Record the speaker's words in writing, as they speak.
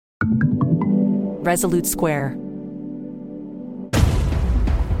Resolute Square.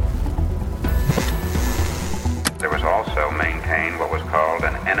 There was also maintained what was called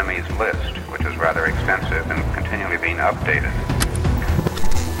an enemies list, which is rather extensive and continually being updated.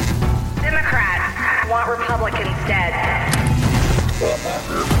 Democrats want Republicans dead.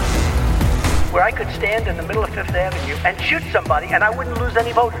 Where I could stand in the middle of Fifth Avenue and shoot somebody and I wouldn't lose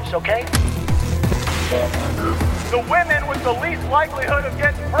any voters, okay? The women with the least likelihood of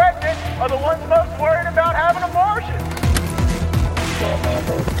getting pregnant are the ones most worried about having abortions.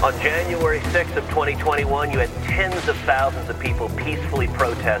 On January 6th of 2021, you had tens of thousands of people peacefully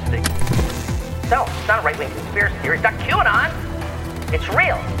protesting. So, it's not a right-wing conspiracy theory. It's not QAnon. It's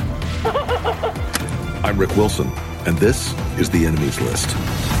real. I'm Rick Wilson, and this is The Enemies List.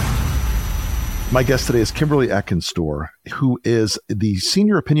 My guest today is Kimberly Atkins-Stohr, who is the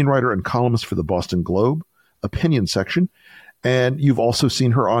senior opinion writer and columnist for the Boston Globe opinion section. And you've also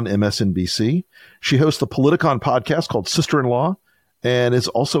seen her on MSNBC. She hosts the Politicon podcast called Sister-in-Law and is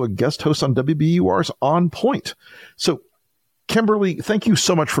also a guest host on WBUR's On Point. So, Kimberly, thank you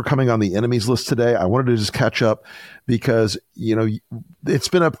so much for coming on the Enemies List today. I wanted to just catch up because, you know, it's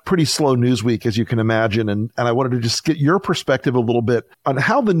been a pretty slow news week, as you can imagine. And I wanted to just get your perspective a little bit on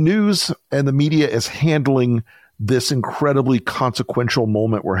how the news and the media is handling this incredibly consequential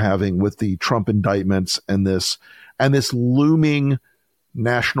moment we're having with the Trump indictments and this looming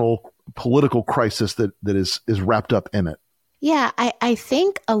national political crisis that is wrapped up in it. Yeah, I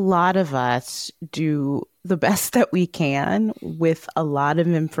think a lot of us do the best that we can with a lot of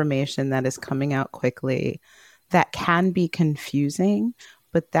information that is coming out quickly that can be confusing,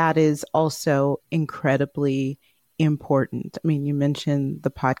 but that is also incredibly important. I mean, you mentioned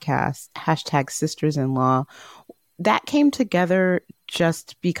the podcast, #Sisters-in-Law. That came together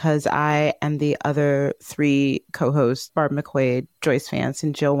just because I and the other three co-hosts, Barb McQuaid, Joyce Vance,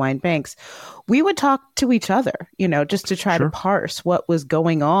 and Jill Wine-Banks, we would talk to each other, you know, just to try to parse what was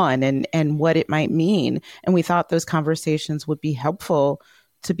going on and what it might mean. And we thought those conversations would be helpful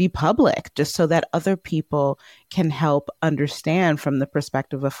to be public, just so that other people can help understand from the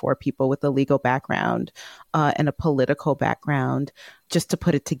perspective of four people with a legal background and a political background, just to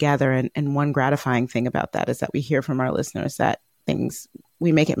put it together. And one gratifying thing about that is that we hear from our listeners that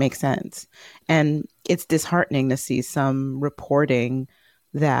we make it make sense. And it's disheartening to see some reporting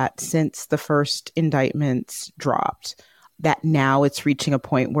that since the first indictments dropped, that now it's reaching a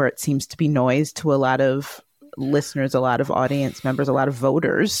point where it seems to be noise to a lot of listeners, a lot of audience members, a lot of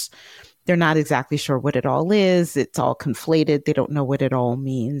voters. They're not exactly sure what it all is. It's all conflated. They don't know what it all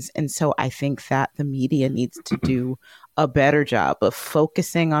means. And so I think that the media needs to do a better job of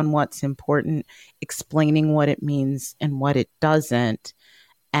focusing on what's important, explaining what it means and what it doesn't,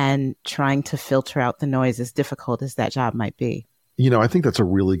 and trying to filter out the noise, as difficult as that job might be. You know, I think that's a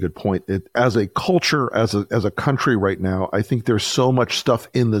really good point. As a culture, as a country right now, I think there's so much stuff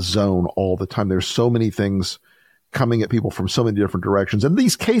in the zone all the time. There's so many things coming at people from so many different directions. And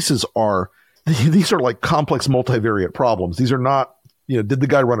these cases are like complex multivariate problems. These are not, you know, did the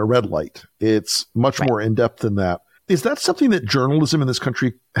guy run a red light? It's much more in-depth than that. Is that something that journalism in this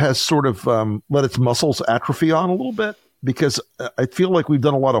country has sort of let its muscles atrophy on a little bit? Because I feel like we've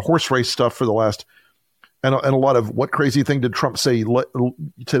done a lot of horse race stuff for the last, and a lot of what crazy thing did Trump say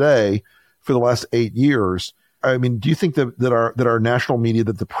today for the last 8 years. I mean, do you think that our national media,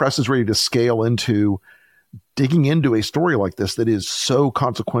 that the press is ready to scale into digging into a story like this that is so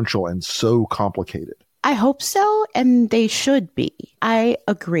consequential and so complicated? I hope so, and they should be. I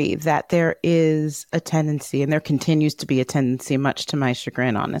agree that there is a tendency, and there continues to be a tendency, much to my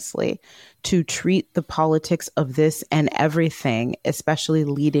chagrin, honestly, to treat the politics of this and everything, especially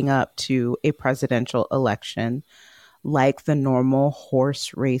leading up to a presidential election, like the normal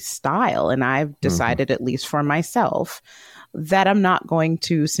horse race style. And I've decided, at least for myself, that I'm not going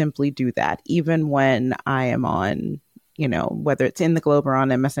to simply do that, even when I am on, you know, whether it's in the Globe or on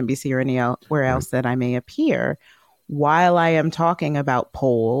MSNBC or anywhere else that I may appear, while I am talking about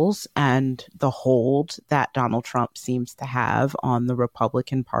polls and the hold that Donald Trump seems to have on the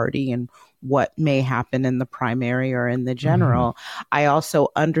Republican Party and what may happen in the primary or in the general, I also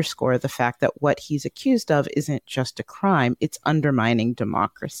underscore the fact that what he's accused of isn't just a crime, it's undermining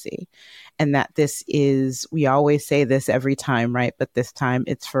democracy. And that this is, we always say this every time, right? But this time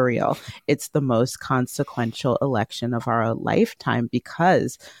it's for real. It's the most consequential election of our lifetime,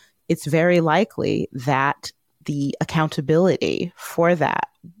 because it's very likely that the accountability for that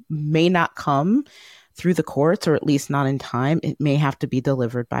may not come through the courts, or at least not in time, it may have to be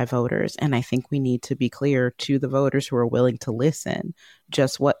delivered by voters. And I think we need to be clear to the voters who are willing to listen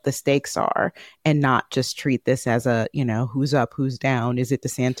just what the stakes are, and not just treat this as a, who's up, who's down. Is it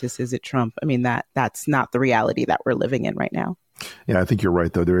DeSantis? Is it Trump? I mean, that's not the reality that we're living in right now. Yeah, I think you're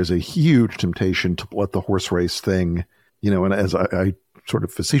right, though. There is a huge temptation to let the horse race thing, and as I sort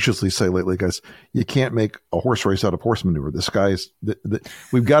of facetiously say lately, guys, you can't make a horse race out of horse manure. This guy's,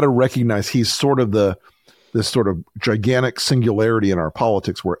 we've got to recognize he's sort of this sort of gigantic singularity in our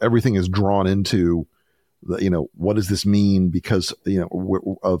politics where everything is drawn into what does this mean because,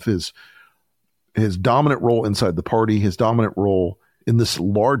 of his dominant role inside the party, his dominant role in this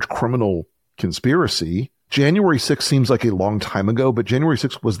large criminal conspiracy. January 6th seems like a long time ago, but January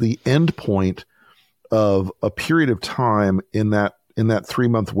 6th was the end point of a period of time in that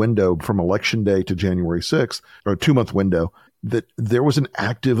 3-month window from election day to January 6th, or a 2-month window, that there was an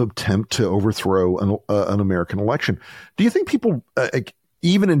active attempt to overthrow an American election. Do you think people,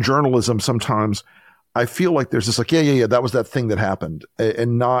 even in journalism, sometimes I feel like there's this yeah, that was that thing that happened,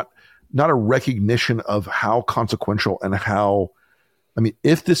 and not a recognition of how consequential and how,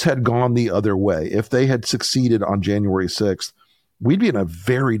 if this had gone the other way, if they had succeeded on January 6th, we'd be in a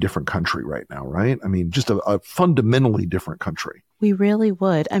very different country right now, right? Just a fundamentally different country. We really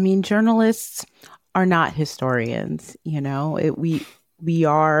would. Journalists are not historians, we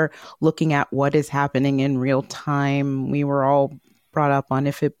are looking at what is happening in real time. We were all brought up on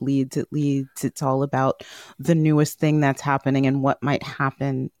if it bleeds, it leads. It's all about the newest thing that's happening and what might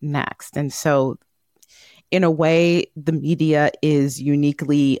happen next. And so in a way, the media is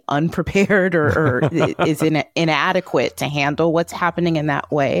uniquely unprepared or is inadequate to handle what's happening in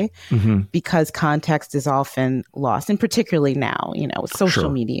that way, because context is often lost, and particularly now, with social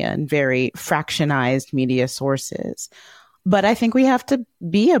media and very fractionized media sources. But I think we have to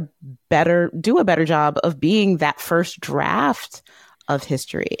do a better job of being that first draft of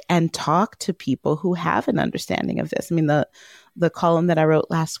history and talk to people who have an understanding of this. The column that I wrote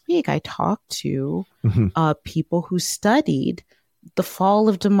last week, I talked to people who studied the fall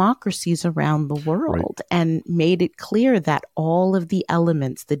of democracies around the world and made it clear that all of the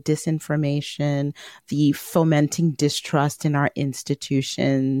elements, the disinformation, the fomenting distrust in our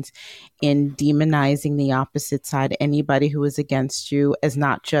institutions, in demonizing the opposite side, anybody who is against you as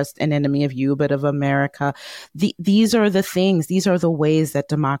not just an enemy of you, but of America. These are the things, these are the ways that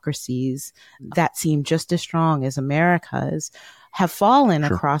democracies that seem just as strong as America's have fallen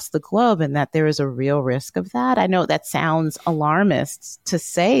across the globe, and that there is a real risk of that. I know that sounds alarmist to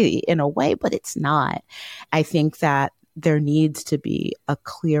say in a way, but it's not. I think that there needs to be a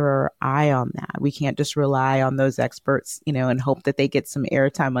clearer eye on that. We can't just rely on those experts, and hope that they get some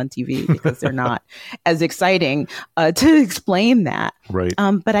airtime on TV because they're not as exciting to explain that. Right.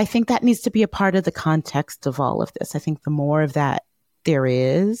 But I think that needs to be a part of the context of all of this. I think the more of that there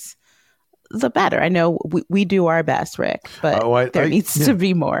is, the better. I know we do our best, Rick, but there needs to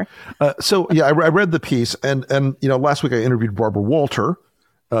be more. I read the piece, and last week I interviewed Barbara Walter,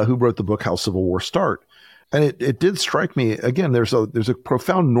 who wrote the book How Civil Wars Start, and it did strike me again. There's a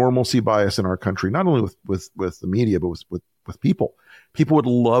profound normalcy bias in our country, not only with the media, but with people. People would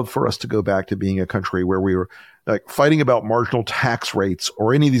love for us to go back to being a country where we were like fighting about marginal tax rates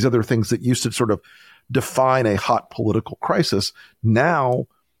or any of these other things that used to sort of define a hot political crisis. Now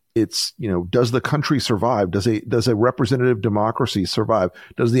it's, does the country survive? Does a representative democracy survive?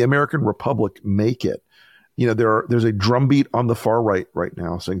 Does the American Republic make it? There's a drumbeat on the far right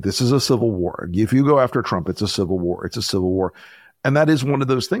now saying this is a civil war. If you go after Trump, it's a civil war. It's a civil war. And that is one of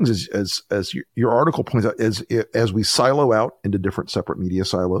those things, as your article points out, as we silo out into different separate media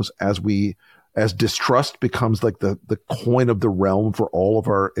silos, as distrust becomes like the coin of the realm for all of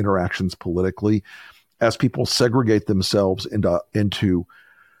our interactions politically, as people segregate themselves into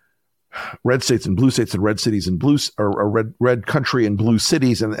red states and blue states and red cities and blue or red country and blue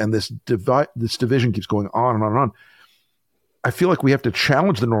cities, and this division keeps going on and on and on. I feel like we have to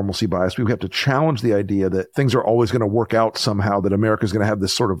challenge the normalcy bias. We have to challenge the idea that things are always going to work out somehow, that America is going to have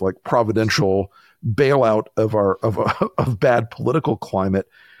this sort of like providential bailout of bad political climate.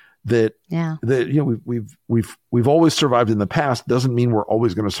 That we've always survived in the past doesn't mean we're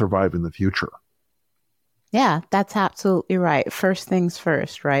always going to survive in the future. Yeah, that's absolutely right. First things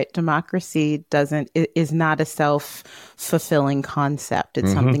first, right? Democracy is not a self-fulfilling concept.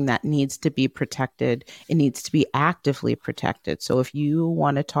 It's something that needs to be protected. It needs to be actively protected. So if you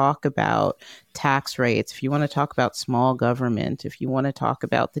want to talk about tax rates, if you want to talk about small government, if you want to talk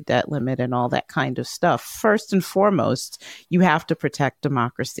about the debt limit and all that kind of stuff, first and foremost, you have to protect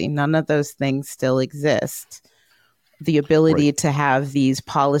democracy. None of those things still exist The ability to have these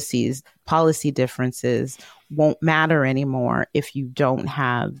policy differences won't matter anymore if you don't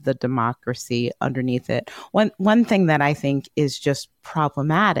have the democracy underneath it. One thing that I think is just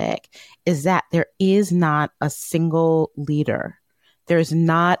problematic is that there is not a single leader. There's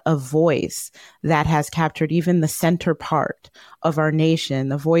not a voice that has captured even the center part of our nation,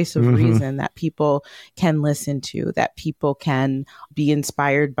 the voice of reason that people can listen to, that people can be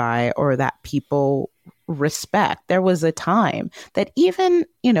inspired by, or that people respect. There was a time that even,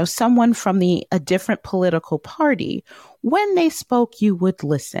 someone from a different political party, when they spoke, you would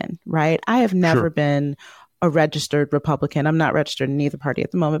listen, right? I have never been a registered Republican. I'm not registered in either party at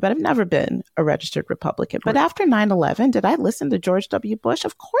the moment, but I've never been a registered Republican. But after 9/11, did I listen to George W. Bush?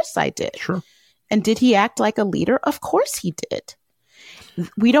 Of course I did. Sure. And did he act like a leader? Of course he did.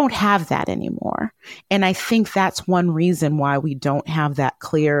 We don't have that anymore. And I think that's one reason why we don't have that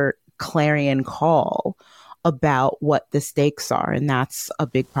clear clarion call about what the stakes are. And that's a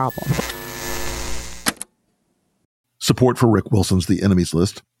big problem. Support for Rick Wilson's The Enemies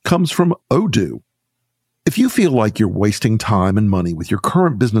List comes from Odoo. If you feel like you're wasting time and money with your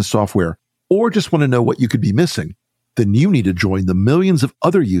current business software, or just want to know what you could be missing, then you need to join the millions of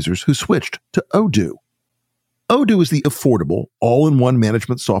other users who switched to Odoo. Odoo is the affordable, all-in-one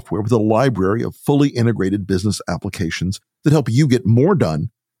management software with a library of fully integrated business applications that help you get more done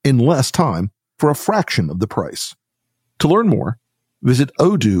in less time for a fraction of the price. To learn more, visit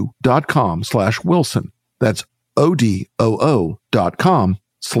odoo.com/Wilson. That's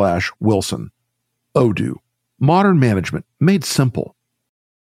odoo.com/Wilson. Odoo, modern management made simple.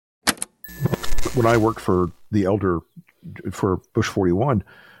 When I worked for the elder for Bush 41,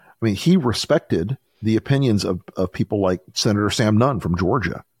 he respected the opinions of people like Senator Sam Nunn from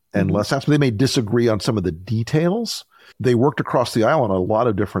Georgia and Les Aspin. They may disagree on some of the details. They worked across the aisle on a lot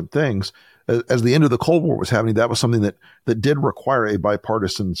of different things. As the end of the Cold War was happening, that was something that did require a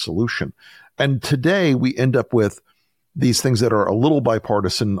bipartisan solution. And today we end up with these things that are a little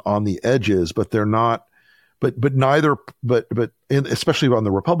bipartisan on the edges, but they're not, but especially on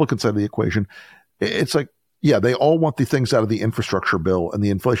the Republican side of the equation, it's like, yeah, they all want the things out of the infrastructure bill and the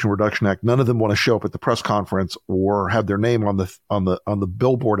Inflation Reduction Act. None of them want to show up at the press conference or have their name on the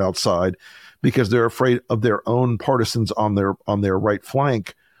billboard outside because they're afraid of their own partisans on their right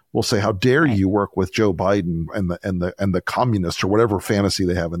flank will say, "How dare you work with Joe Biden and the communists," or whatever fantasy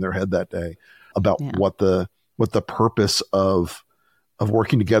they have in their head that day about what the purpose of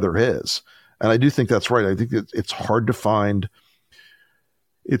working together is. And I do think that's right. I think it's hard to find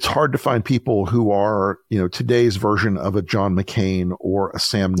people who are, today's version of a John McCain or a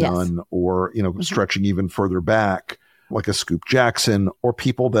Sam Nunn or, stretching even further back, like a Scoop Jackson, or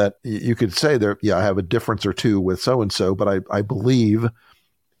people that you could say I have a difference or two with so-and-so, but I believe,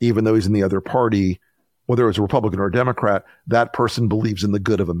 even though he's in the other party, whether it's a Republican or a Democrat, that person believes in the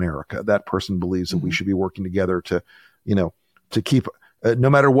good of America. That person believes that we should be working together to keep, no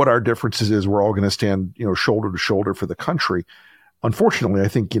matter what our differences is, we're all going to stand, shoulder to shoulder for the country. Unfortunately, I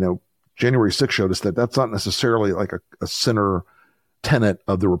think, January 6th showed us that that's not necessarily like a center tenet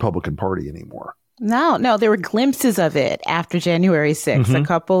of the Republican Party anymore. No, there were glimpses of it after January 6th. A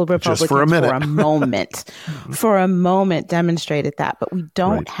couple of Republicans for a moment demonstrated that, but we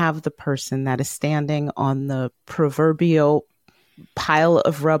don't have the person that is standing on the proverbial pile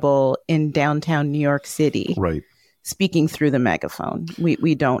of rubble in downtown New York City. Right. Speaking through the megaphone.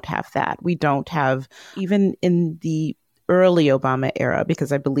 We don't have that. We don't have, even in the early Obama era,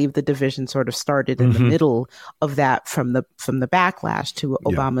 because I believe the division sort of started in the middle of that from the backlash to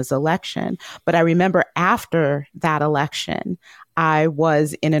Obama's election. But I remember after that election, I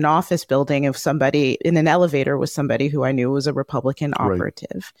was in an office building in an elevator with somebody who I knew was a Republican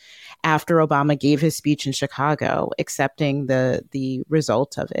operative. After Obama gave his speech in Chicago, accepting the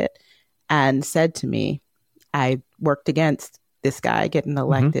result of it, and said to me, "I worked against this guy getting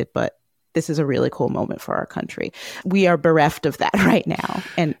elected, but this is a really cool moment for our country." We are bereft of that right now.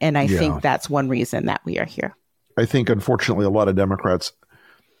 And I think that's one reason that we are here. I think, unfortunately, a lot of Democrats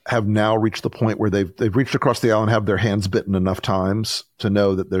have now reached the point where they've reached across the aisle and have their hands bitten enough times to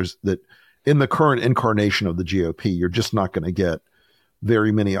know that that in the current incarnation of the GOP, you're just not going to get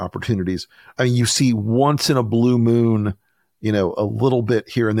very many opportunities. I mean, you see once in a blue moon, a little bit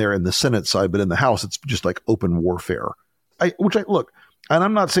here and there in the Senate side, but in the House, it's just like open warfare. Look, and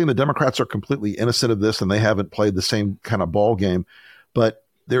I'm not saying the Democrats are completely innocent of this and they haven't played the same kind of ball game, but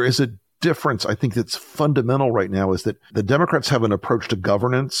there is a difference. I think that's fundamental right now is that the Democrats have an approach to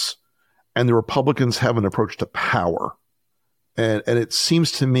governance and the Republicans have an approach to power. And it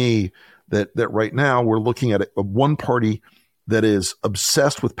seems to me that right now we're looking at one party that is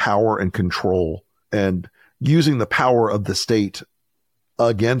obsessed with power and control. And, using the power of the state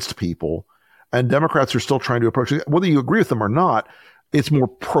against people. And Democrats are still trying to approach it. Whether you agree with them or not, it's more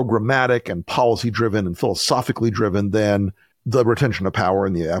programmatic and policy driven and philosophically driven than the retention of power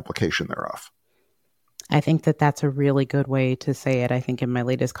and the application thereof. I think that that's a really good way to say it. I think in my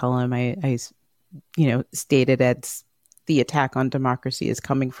latest column, I stated as the attack on democracy is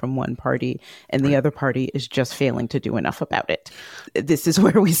coming from one party and the other party is just failing to do enough about it. This is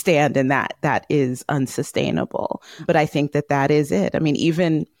where we stand, and that is unsustainable. But I think that is it. I mean,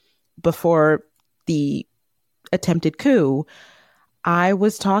 even before the attempted coup, I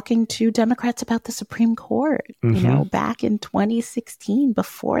was talking to Democrats about the Supreme Court, back in 2016,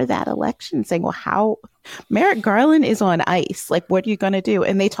 before that election, saying, well, how Merrick Garland is on ice. Like, what are you going to do?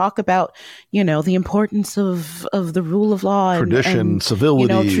 And they talk about, the importance of the rule of law, and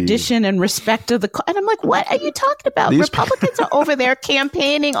civility, tradition and respect of the. And I'm like, what are you talking about? Republicans are over there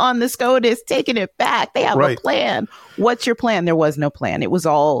campaigning on the SCOTUS, taking it back. They have a plan. What's your plan? There was no plan. It was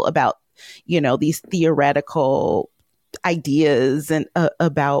all about, these theoretical ideas and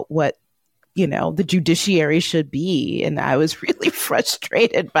about what the judiciary should be, and I was really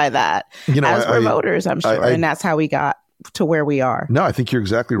frustrated by that. As were voters, I'm sure, and that's how we got to where we are. No, I think you're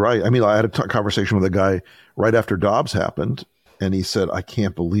exactly right. I mean, I had a conversation with a guy right after Dobbs happened, and he said, "I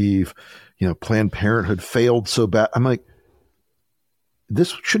can't believe Planned Parenthood failed so bad." I'm like, this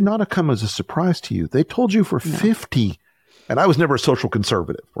should not have come as a surprise to you. They told you for 50, and I was never a social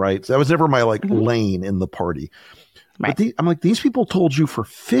conservative, right? That was never my lane in the party. Right. But I'm like, these people told you for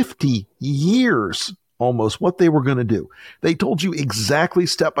 50 years almost what they were going to do. They told you exactly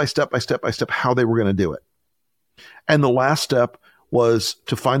step by step how they were going to do it. And the last step was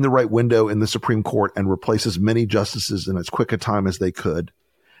to find the right window in the Supreme Court and replace as many justices in as quick a time as they could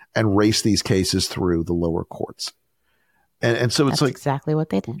and race these cases through the lower courts. And so it's exactly what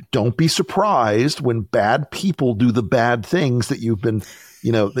they did. Don't be surprised when bad people do the bad things that you've been,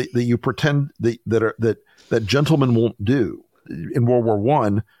 that you pretend that gentlemen won't do. In World War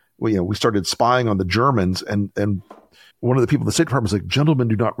I, we started spying on the Germans, and one of the people at the State Department was like, "Gentlemen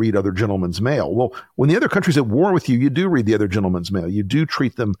do not read other gentlemen's mail." Well, when the other country's at war with you, you do read the other gentlemen's mail. You do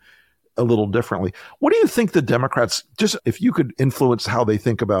treat them a little differently. What do you think the Democrats, just if you could influence how they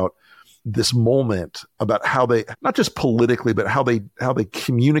think about this moment, about how they, not just politically, but how they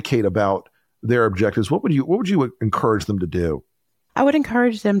communicate about their objectives, what would you encourage them to do? I would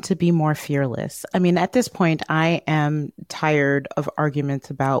encourage them to be more fearless. I mean, at this point, I am tired of arguments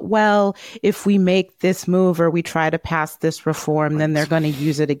about, well, if we make this move or we try to pass this reform, then they're going to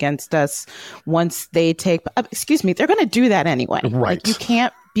use it against us once they take, they're going to do that anyway. Right. Like, you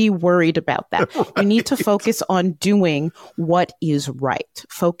can't be worried about that. Right. You need to focus on doing what is right.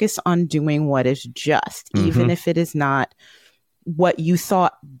 Focus on doing what is just, even if it is not what you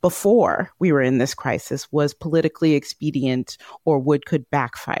thought before we were in this crisis was politically expedient or could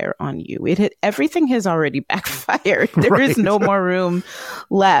backfire on you. Everything has already backfired. There is no more room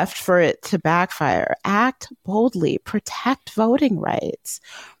left for it to backfire. Act boldly, protect voting rights,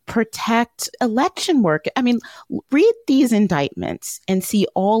 protect election work. I mean, read these indictments and see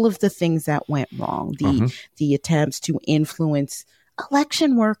all of the things that went wrong. The attempts to influence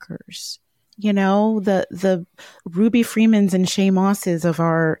election workers, the Ruby Freemans and Shay Mosses of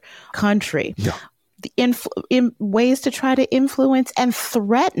our country. Yeah. In ways to try to influence and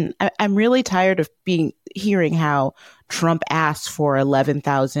threaten. I'm really tired of hearing how Trump asked for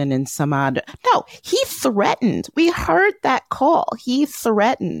 11,000 and some odd. No, he threatened. We heard that call. He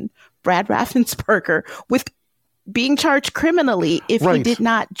threatened Brad Raffensperger with being charged criminally if he did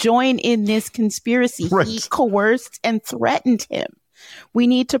not join in this conspiracy. Right. He coerced and threatened him. We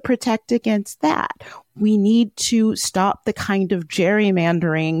need to protect against that. We need to stop the kind of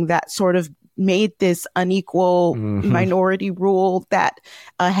gerrymandering that sort of made this unequal minority rule that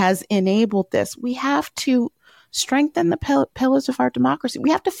has enabled this. We have to strengthen the pillars of our democracy.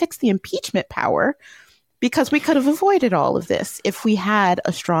 We have to fix the impeachment power, because we could have avoided all of this if we had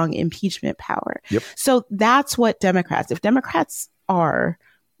a strong impeachment power. Yep. So that's what if Democrats are,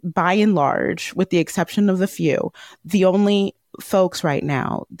 by and large, with the exception of the few, the only folks right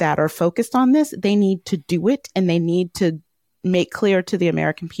now that are focused on this, they need to do it, and they need to make clear to the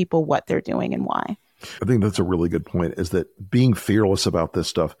American people what they're doing and why. I think that's a really good point, is that being fearless about this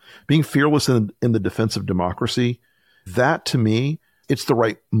stuff, being fearless in the defense of democracy, that to me, it's the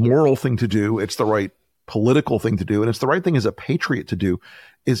right moral thing to do. It's the right political thing to do. And it's the right thing as a patriot to do.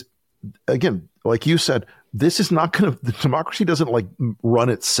 Is, again, like you said, this is not going to, the democracy doesn't run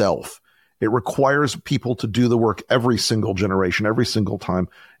itself. It requires people to do the work every single generation, every single time.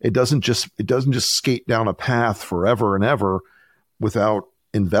 It doesn't just skate down a path forever and ever without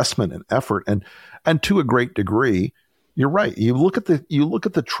investment and effort. And to a great degree, you're right. You look at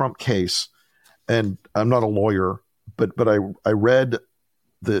the Trump case, and I'm not a lawyer, but I read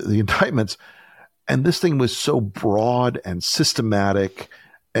the indictments, and this thing was so broad and systematic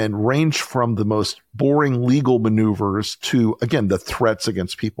and ranged from the most boring legal maneuvers to, again, the threats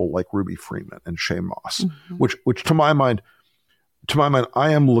against people like Ruby Freeman and Shay Moss, which to my mind,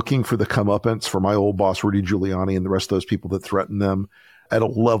 I am looking for the comeuppance for my old boss, Rudy Giuliani, and the rest of those people that threaten them at a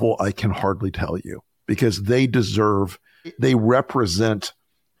level I can hardly tell you, because they represent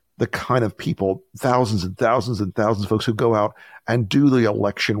the kind of people, thousands and thousands and thousands of folks who go out and do the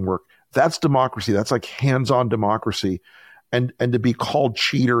election work. That's democracy. That's like hands-on democracy. And to be called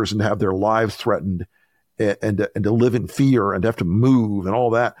cheaters and to have their lives threatened and to live in fear and to have to move and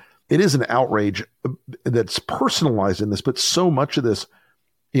all that. It is an outrage that's personalized in this, but so much of this,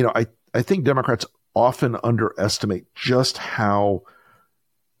 I think Democrats often underestimate just how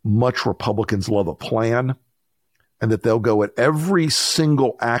much Republicans love a plan, and that they'll go at every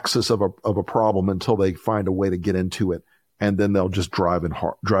single axis of a problem until they find a way to get into it. And then they'll just drive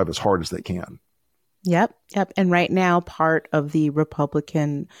as hard as they can. Yep. And right now, part of the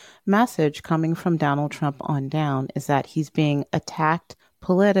Republican message coming from Donald Trump on down is that he's being attacked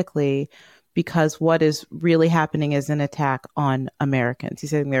politically because what is really happening is an attack on Americans.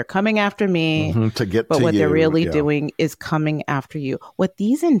 He's saying they're coming after me, but what they're really doing is coming after you. What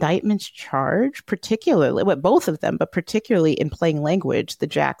these indictments charge, particularly, both of them, but particularly in plain language, the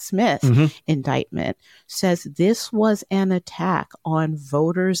Jack Smith indictment says this was an attack on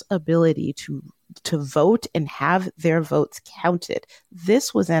voters' ability to vote and have their votes counted.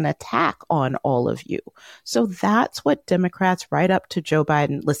 This was an attack on all of you. So that's what Democrats write up to Joe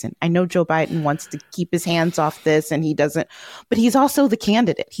Biden. Listen, I know Joe Biden wants to keep his hands off this and he doesn't, but he's also the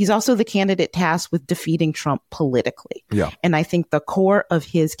candidate. He's also the candidate tasked with defeating Trump politically. Yeah. And I think the core of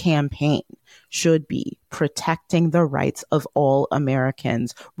his campaign should be protecting the rights of all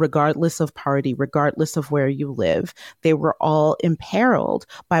Americans, regardless of party, regardless of where you live. They were all imperiled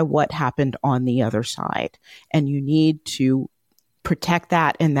by what happened on the other side. And you need to protect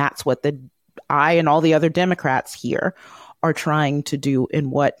that. And that's what I and all the other Democrats here are trying to do,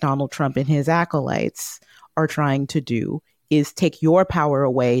 and what Donald Trump and his acolytes are trying to do is take your power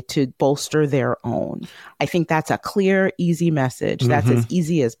away to bolster their own. I think that's a clear, easy message. That's as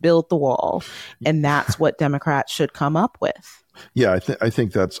easy as build the wall. And that's what Democrats should come up with. Yeah, I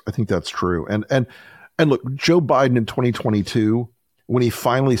think that's true. And look, Joe Biden in 2022, when he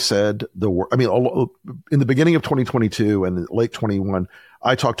finally said the word, in the beginning of 2022 and late 21,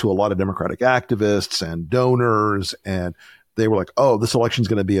 I talked to a lot of Democratic activists and donors, and they were like, oh, this election is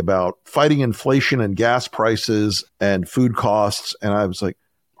going to be about fighting inflation and gas prices and food costs. And I was like,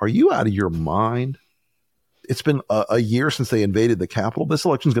 are you out of your mind? It's been a year since they invaded the Capitol. This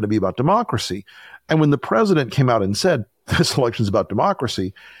election is going to be about democracy. And when the president came out and said, this election is about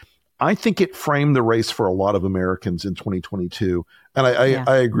democracy, I think it framed the race for a lot of Americans in 2022. And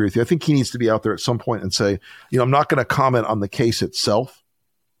I agree with you. I think he needs to be out there at some point and say, I'm not going to comment on the case itself.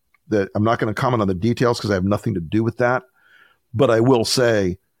 That I'm not going to comment on the details because I have nothing to do with that. But I will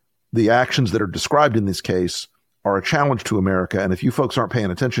say the actions that are described in this case are a challenge to America. And if you folks aren't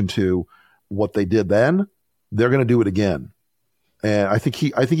paying attention to what they did then, they're going to do it again. And I think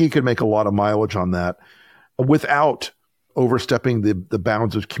he could make a lot of mileage on that without overstepping the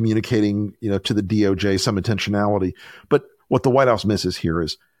bounds of communicating, to the DOJ some intentionality. But what the White House misses here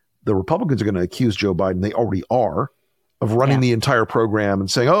is the Republicans are going to accuse Joe Biden, they already are, of running the entire program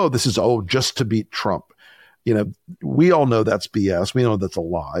and saying, oh, this is just to beat Trump. We all know that's BS. We know that's a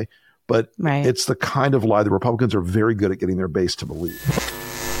lie, but it's the kind of lie the Republicans are very good at getting their base to believe.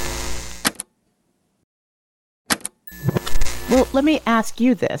 Well, let me ask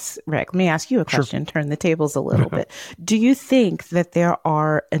you this, Rick. Let me ask you a question, turn the tables a little bit. Do you think that there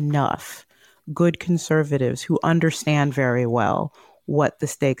are enough good conservatives who understand very well what the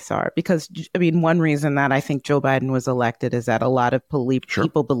stakes are? Because, one reason that I think Joe Biden was elected is that a lot of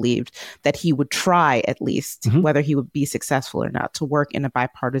people believed that he would try, at least, whether he would be successful or not, to work in a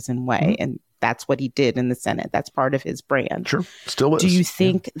bipartisan way. And that's what he did in the Senate. That's part of his brand. Sure. Still is. Do you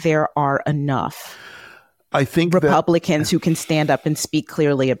think there are enough I think Republicans who can stand up and speak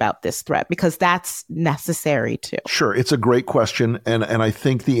clearly about this threat? Because that's necessary too. Sure. It's a great question. And I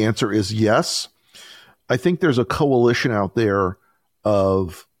think the answer is yes. I think there's a coalition out there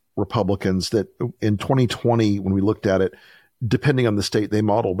of Republicans that in 2020, when we looked at it, depending on the state, they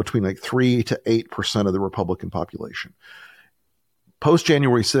model between like 3 to 8% of the Republican population. Post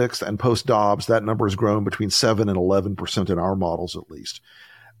January 6th and post Dobbs, that number has grown between 7 and 11% in our models, at least.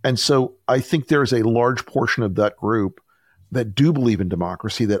 And so I think there's a large portion of that group that do believe in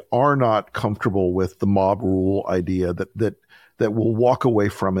democracy, that are not comfortable with the mob rule idea, that will walk away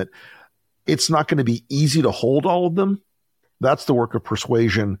from it. It's not going to be easy to hold all of them. That's the work of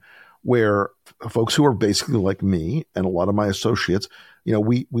persuasion, where folks who are basically like me and a lot of my associates,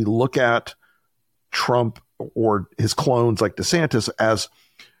 we look at Trump or his clones like DeSantis as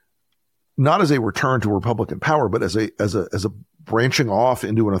not as a return to Republican power, but as a branching off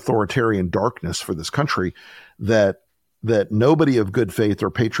into an authoritarian darkness for this country that nobody of good faith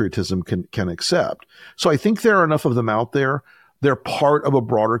or patriotism can accept. So I think there are enough of them out there. They're part of a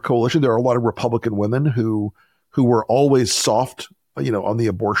broader coalition. There are a lot of Republican women who were always soft, on the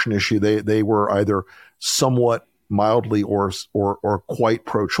abortion issue. They were either somewhat mildly or quite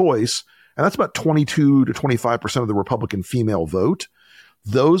pro-choice. And that's about 22 to 25% of the Republican female vote.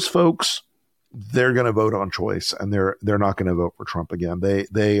 Those folks, they're going to vote on choice, and they're not going to vote for Trump again.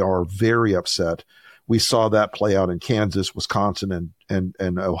 They are very upset. We saw that play out in Kansas, Wisconsin,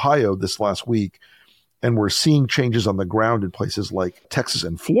 and Ohio this last week. And we're seeing changes on the ground in places like Texas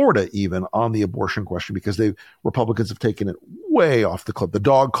and Florida, even on the abortion question, because Republicans have taken it way off the cliff. The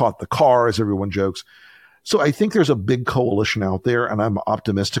dog caught the car, as everyone jokes. So I think there's a big coalition out there, and I'm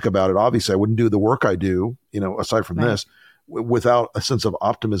optimistic about it. Obviously, I wouldn't do the work I do, aside from this, without a sense of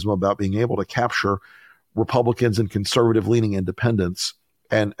optimism about being able to capture Republicans and conservative-leaning independents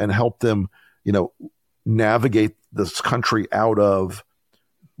and help them, navigate this country out of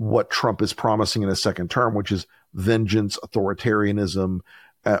what Trump is promising in his second term, which is vengeance, authoritarianism,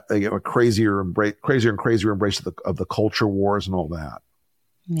 a crazier and crazier embrace of the culture wars and all that.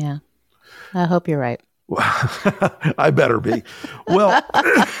 Yeah, I hope you're right. I better be. Well,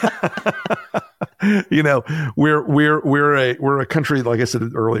 we're a country, like I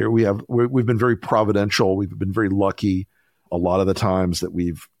said earlier, we've been very providential. We've been very lucky a lot of the times that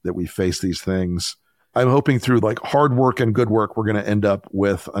we face these things. I'm hoping through like hard work and good work, we're going to end up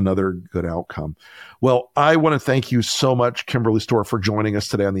with another good outcome. Well, I want to thank you so much, Kimberly Stohr, for joining us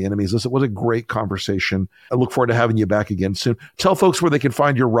today on The Enemies List. It was a great conversation. I look forward to having you back again soon. Tell folks where they can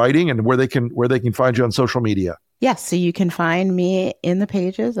find your writing and where they can find you on social media. Yes, so you can find me in the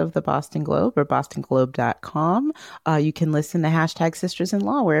pages of the Boston Globe or bostonglobe.com. You can listen to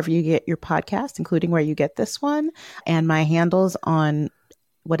 #SistersInLaw wherever you get your podcast, including where you get this one. And my handles on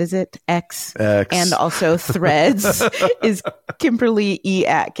X, and also Threads is Kimberly E.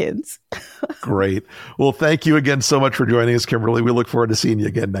 Atkins. Great. Well, thank you again so much for joining us, Kimberly. We look forward to seeing you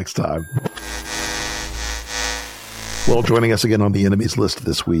again next time. Well, joining us again on The Enemies List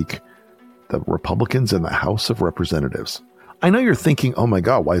this week, the Republicans in the House of Representatives. I know you're thinking, oh my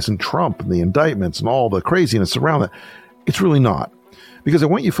God, why isn't Trump and the indictments and all the craziness around that? It's really not. Because I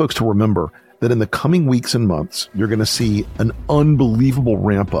want you folks to remember that in the coming weeks and months, you're going to see an unbelievable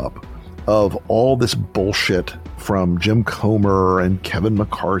ramp up of all this bullshit from Jim Comer and Kevin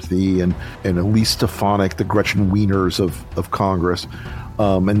McCarthy and Elise Stefanik, the Gretchen Wieners of Congress,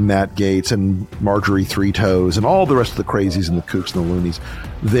 and Matt Gaetz and Marjorie Three Toes and all the rest of the crazies and the kooks and the loonies.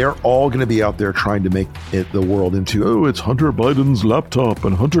 They're all going to be out there trying to make the world into, it's Hunter Biden's laptop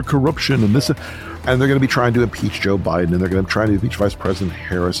and Hunter corruption and this. And they're going to be trying to impeach Joe Biden, and they're going to try to impeach Vice President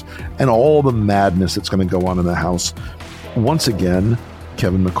Harris, and all the madness that's going to go on in the House. Once again,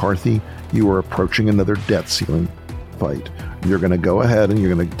 Kevin McCarthy, you are approaching another debt ceiling fight. You're going to go ahead and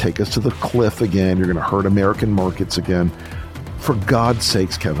you're going to take us to the cliff again. You're going to hurt American markets again. For God's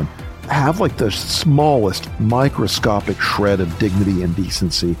sakes, Kevin, have like the smallest microscopic shred of dignity and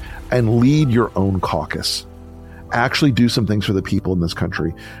decency and lead your own caucus. Actually do some things for the people in this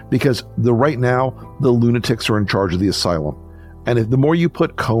country, because right now the lunatics are in charge of the asylum. And the more you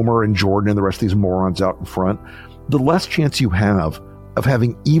put Comer and Jordan and the rest of these morons out in front, the less chance you have of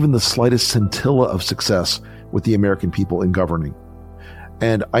having even the slightest scintilla of success with the American people in governing.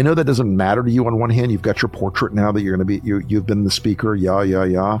 And I know that doesn't matter to you on one hand. You've got your portrait now that you're going to be, you've been the speaker.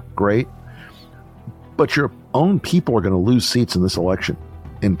 Yeah. Great. But your own people are going to lose seats in this election,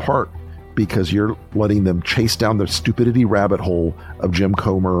 in part because you're letting them chase down the stupidity rabbit hole of Jim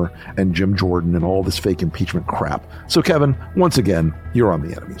Comer and Jim Jordan and all this fake impeachment crap. So, Kevin, once again, you're on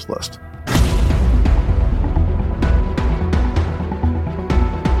the enemies list.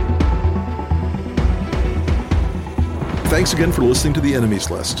 Thanks again for listening to The Enemies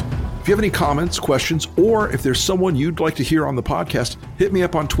List. If you have any comments, questions, or if there's someone you'd like to hear on the podcast, hit me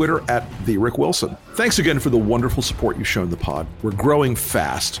up on Twitter at @TheRickWilson. Thanks again for the wonderful support you've shown the pod. We're growing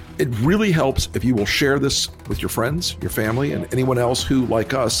fast. It really helps if you will share this with your friends, your family, and anyone else who,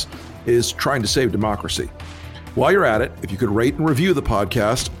 like us, is trying to save democracy. While you're at it, if you could rate and review the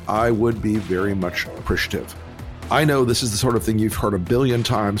podcast, I would be very much appreciative. I know this is the sort of thing you've heard a billion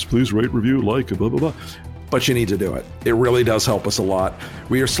times. Please rate, review, like, blah, blah, blah. but you need to do it. It really does help us a lot.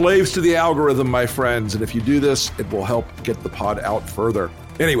 We are slaves to the algorithm, my friends, and if you do this, it will help get the pod out further.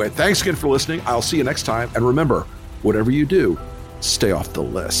 Anyway, thanks again for listening. I'll see you next time, and remember, whatever you do, stay off the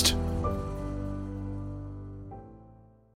list.